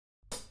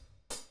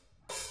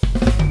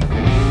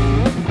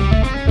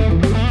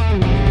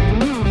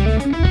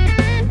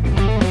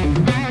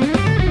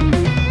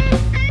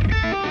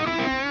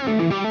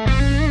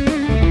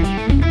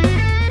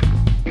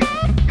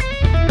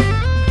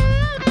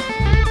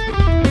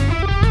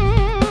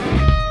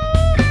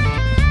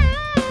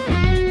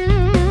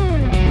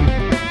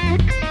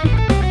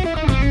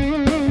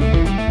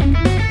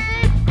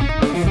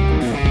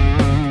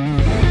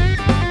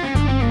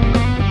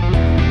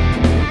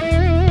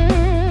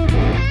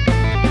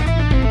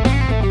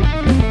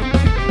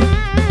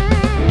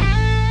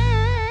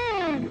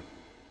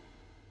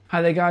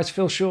Hi there guys,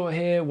 Phil Short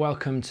here.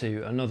 Welcome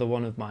to another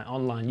one of my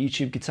online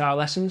YouTube guitar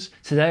lessons.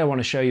 Today I want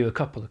to show you a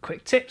couple of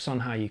quick tips on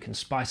how you can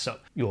spice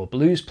up your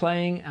blues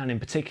playing, and in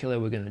particular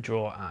we're going to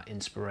draw our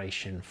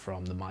inspiration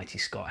from the mighty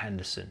Scott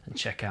Henderson and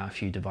check out a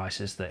few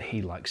devices that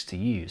he likes to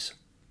use.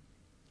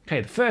 Okay,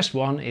 the first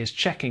one is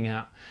checking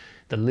out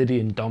the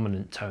Lydian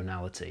dominant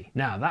tonality.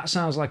 Now that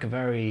sounds like a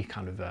very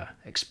kind of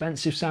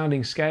expensive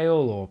sounding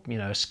scale, or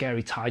a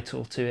scary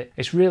title to it.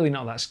 It's really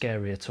not that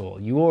scary at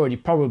all. You already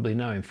probably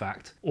know, in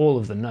fact, all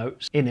of the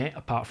notes in it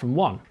apart from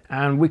one.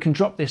 And we can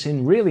drop this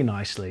in really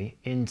nicely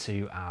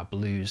into our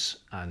blues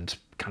and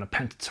kind of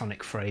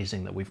pentatonic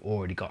phrasing that we've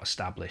already got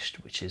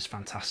established, which is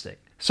fantastic.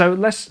 So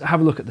let's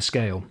have a look at the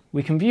scale.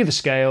 We can view the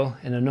scale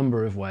in a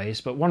number of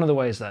ways, but one of the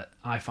ways that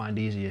I find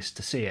easiest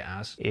to see it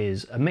as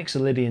is a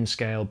Mixolydian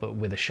scale but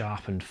with a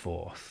sharpened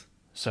fourth.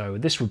 So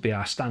this would be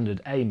our standard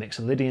A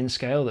Mixolydian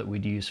scale that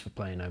we'd use for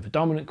playing over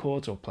dominant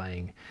chords or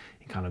playing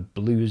in kind of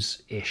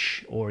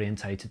blues-ish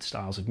orientated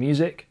styles of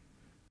music.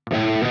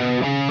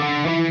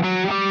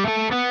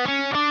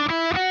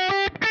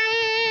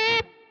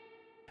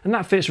 And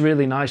that fits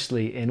really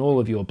nicely in all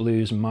of your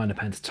blues and minor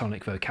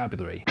pentatonic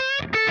vocabulary.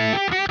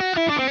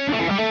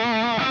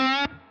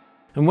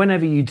 And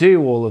whenever you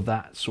do all of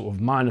that sort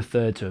of minor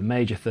third to a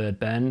major third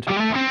bend,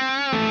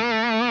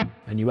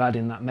 and you add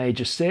in that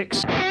major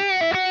six,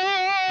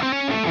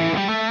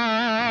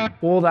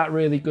 all that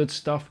really good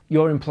stuff,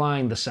 you're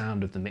implying the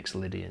sound of the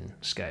Mixolydian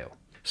scale.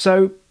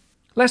 So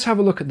let's have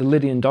a look at the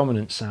Lydian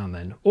dominant sound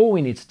then. All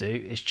we need to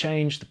do is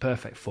change the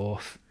perfect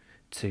fourth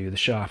to the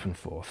sharpened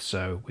fourth.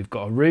 So we've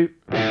got a root,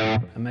 a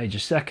major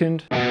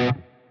second, a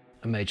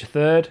major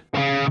third,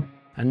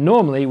 and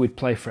normally we'd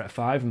play fret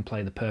 5 and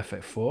play the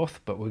perfect fourth,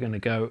 but we're going to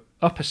go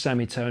up a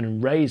semitone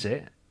and raise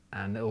it,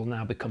 and it will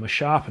now become a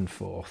sharpened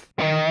fourth.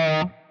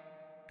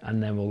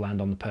 And then we'll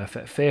land on the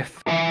perfect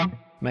fifth,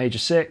 major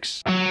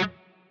 6,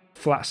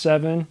 flat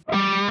 7,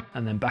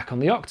 and then back on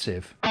the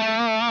octave.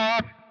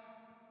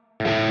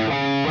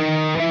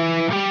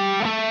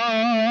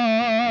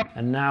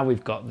 And now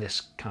we've got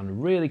this kind of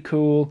really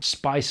cool,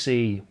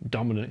 spicy,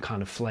 dominant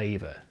kind of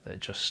flavour that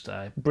just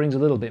brings a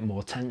little bit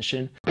more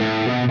tension.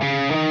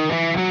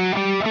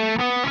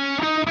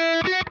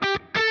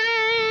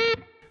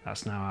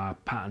 That's now our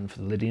pattern for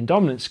the Lydian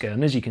dominant scale,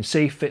 and as you can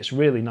see, fits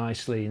really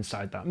nicely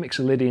inside that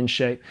Mixolydian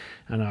shape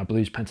and our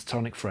blues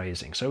pentatonic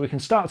phrasing. So we can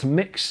start to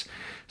mix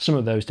some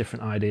of those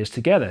different ideas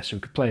together. So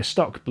we could play a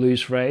stock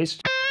blues phrase,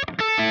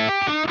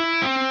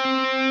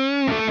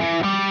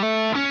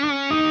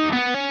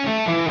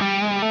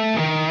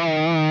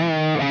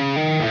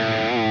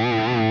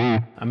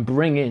 and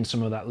bring in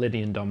some of that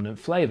Lydian dominant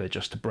flavour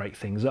just to break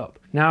things up.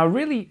 Now, a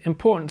really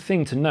important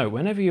thing to note,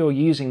 whenever you're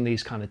using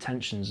these kind of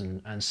tensions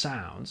and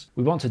sounds,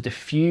 we want to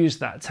diffuse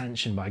that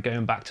tension by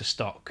going back to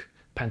stock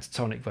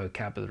pentatonic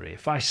vocabulary.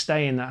 If I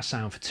stay in that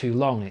sound for too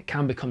long, it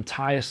can become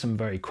tiresome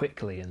very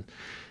quickly, and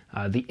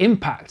the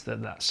impact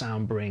that that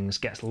sound brings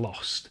gets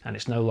lost, and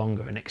it's no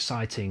longer an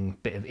exciting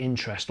bit of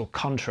interest or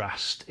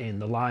contrast in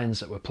the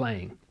lines that we're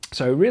playing.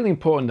 So really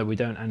important that we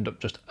don't end up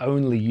just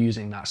only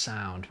using that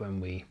sound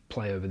when we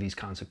play over these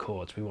kinds of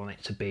chords. We want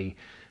it to be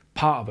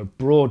part of a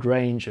broad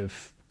range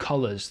of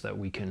colours that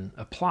we can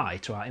apply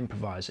to our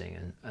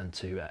improvising and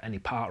to any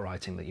part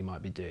writing that you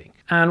might be doing.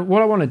 And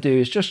what I want to do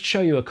is just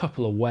show you a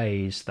couple of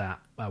ways that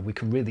we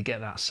can really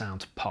get that sound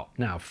to pop.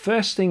 Now,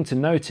 first thing to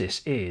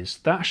notice is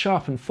that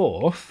sharpened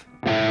fourth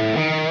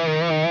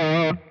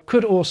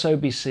could also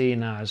be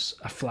seen as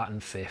a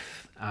flattened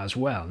fifth as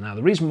well. Now,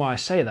 the reason why I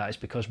say that is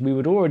because we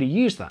would already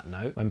use that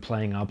note when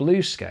playing our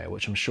blues scale,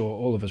 which I'm sure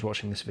all of us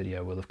watching this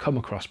video will have come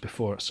across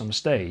before at some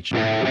stage.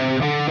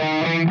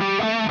 Now,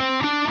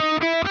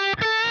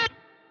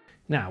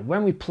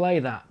 when we play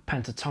that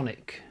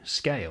pentatonic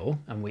scale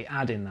and we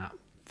add in that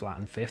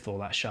flattened fifth or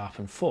that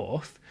sharpened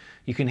fourth,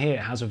 you can hear it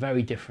has a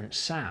very different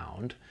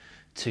sound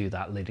to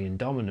that Lydian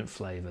dominant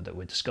flavour that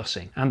we're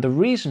discussing. And the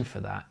reason for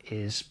that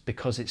is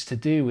because it's to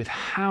do with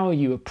how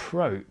you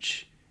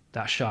approach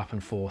that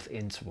sharpened fourth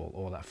interval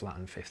or that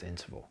flattened fifth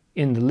interval.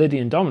 In the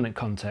Lydian dominant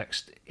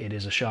context, it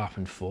is a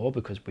sharpened 4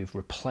 because we've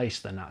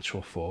replaced the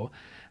natural 4.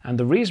 And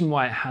the reason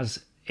why it has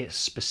its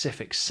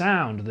specific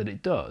sound that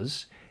it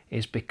does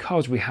is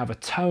because we have a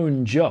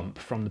tone jump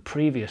from the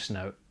previous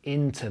note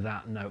into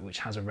that note, which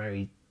has a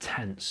very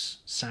tense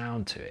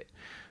sound to it.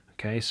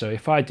 Okay, so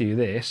if I do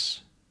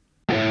this,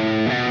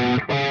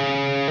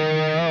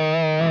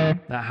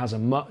 that has a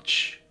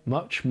much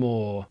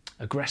more,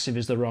 aggressive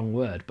is the wrong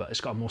word, but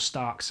it's got a more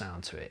stark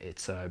sound to it.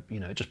 It's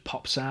it just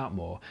pops out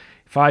more.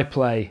 If I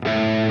play,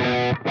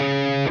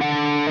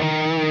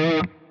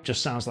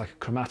 just sounds like a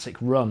chromatic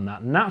run.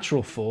 That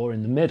natural 4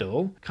 in the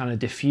middle kind of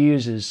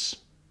diffuses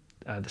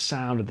the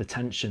sound of the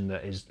tension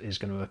that is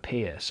going to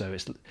appear, so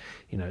it's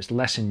it's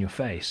less in your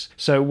face.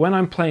 So when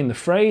I'm playing the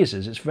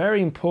phrases, it's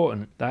very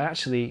important that I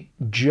actually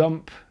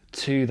jump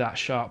to that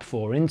sharp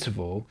 4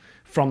 interval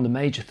from the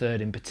major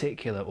third in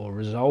particular, or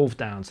resolve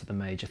down to the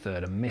major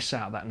third and miss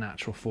out that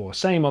natural 4.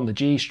 Same on the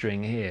G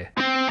string here.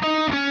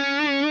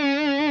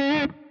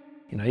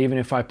 Even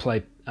if I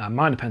play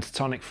minor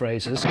pentatonic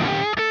phrases,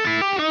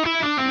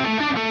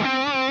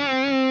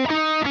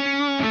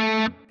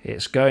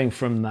 it's going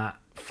from that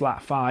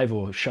flat 5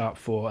 or sharp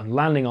 4 and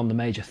landing on the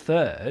major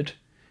third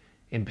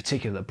in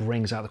particular that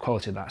brings out the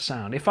quality of that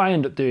sound. If I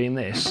end up doing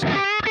this,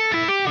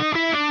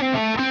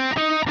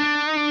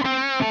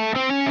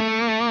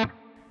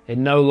 it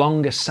no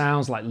longer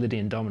sounds like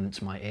Lydian dominant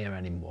to my ear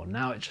anymore.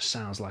 Now it just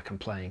sounds like I'm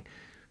playing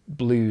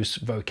blues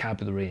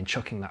vocabulary and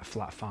chucking that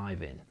flat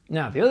 5 in.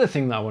 Now, the other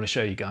thing that I want to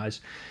show you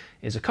guys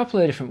is a couple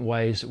of different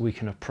ways that we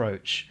can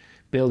approach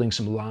building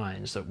some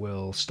lines that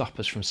will stop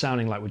us from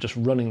sounding like we're just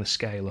running the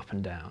scale up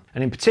and down.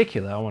 And in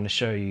particular, I want to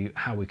show you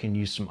how we can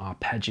use some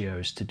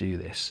arpeggios to do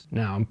this.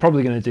 Now, I'm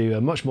probably going to do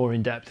a much more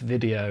in-depth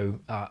video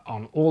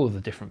on all of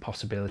the different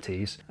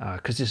possibilities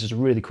because this is a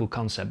really cool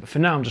concept. But for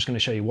now, I'm just going to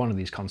show you one of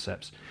these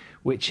concepts,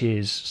 which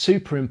is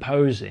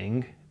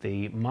superimposing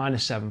the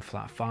 -7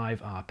 flat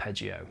 5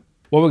 arpeggio.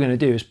 What we're going to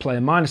do is play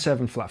a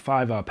 -7 flat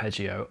 5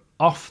 arpeggio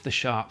off the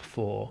sharp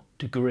 4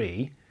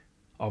 degree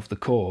of the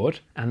chord,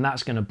 and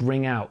that's going to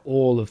bring out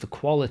all of the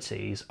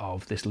qualities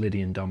of this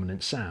Lydian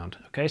dominant sound.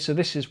 Okay, so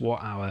this is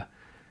what our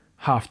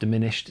half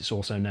diminished, it's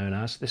also known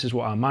as, this is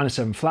what our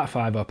 -7 flat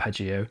 5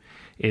 arpeggio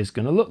is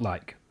going to look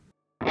like.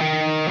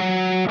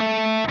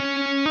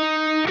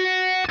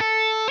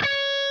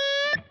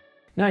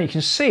 Now you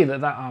can see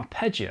that that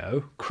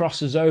arpeggio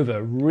crosses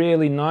over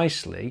really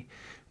nicely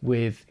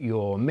with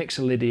your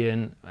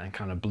Mixolydian and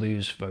kind of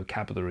blues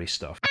vocabulary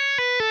stuff.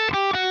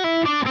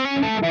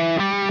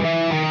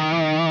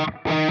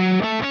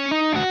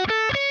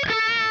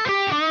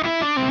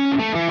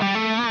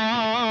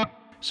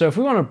 So if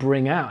we want to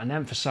bring out and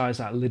emphasize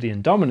that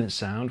Lydian dominant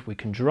sound, we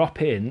can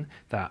drop in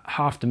that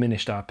half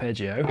diminished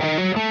arpeggio.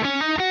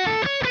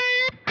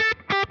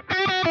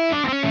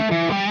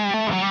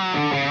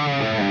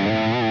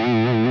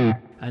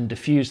 And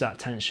diffuse that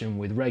tension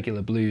with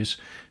regular blues,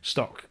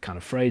 stock kind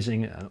of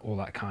phrasing and all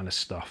that kind of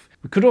stuff.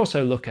 We could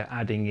also look at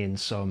adding in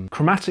some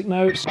chromatic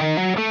notes.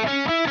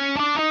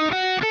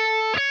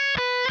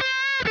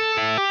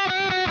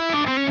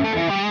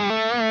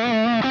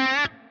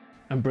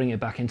 And bring it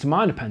back into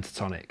minor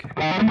pentatonic.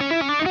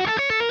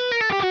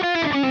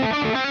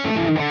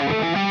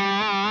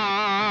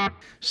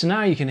 So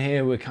now you can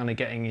hear we're kind of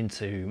getting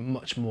into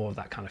much more of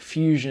that kind of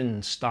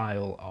fusion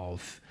style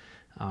of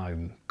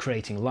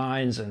creating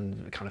lines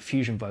and kind of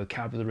fusion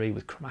vocabulary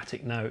with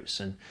chromatic notes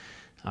and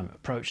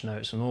approach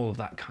notes and all of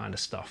that kind of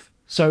stuff.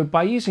 So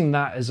by using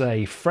that as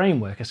a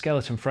framework, a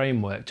skeleton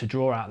framework to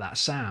draw out that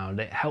sound,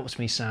 it helps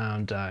me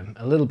sound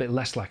a little bit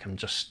less like I'm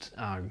just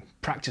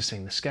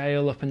practicing the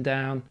scale up and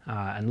down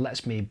and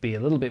lets me be a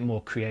little bit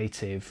more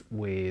creative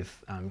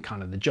with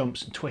kind of the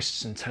jumps and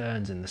twists and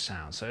turns in the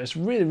sound. So it's a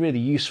really, really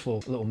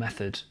useful little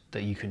method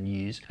that you can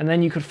use. And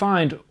then you could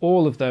find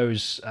all of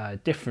those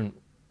different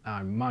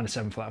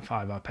 -7 flat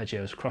 5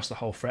 arpeggios across the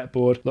whole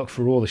fretboard. Look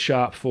for all the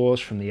sharp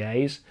 4s from the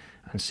A's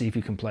and see if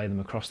you can play them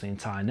across the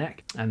entire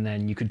neck, and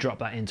then you could drop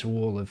that into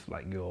all of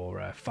like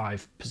your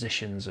 5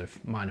 positions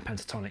of minor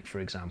pentatonic, for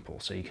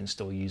example, so you can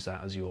still use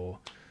that as your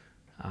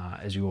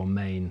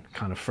main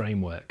kind of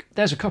framework.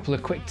 There's a couple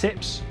of quick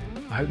tips.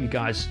 I hope you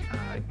guys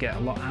get a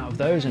lot out of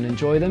those and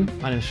enjoy them.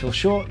 My name is Phil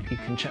Short. You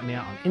can check me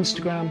out on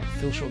Instagram,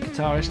 Phil Short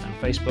Guitarist, and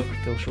Facebook,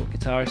 Phil Short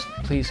Guitarist.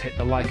 Please hit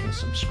the like and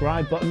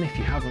subscribe button if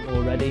you haven't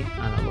already,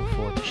 and I look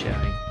forward to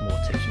sharing more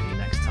tips with you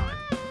next time.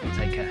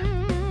 Take care.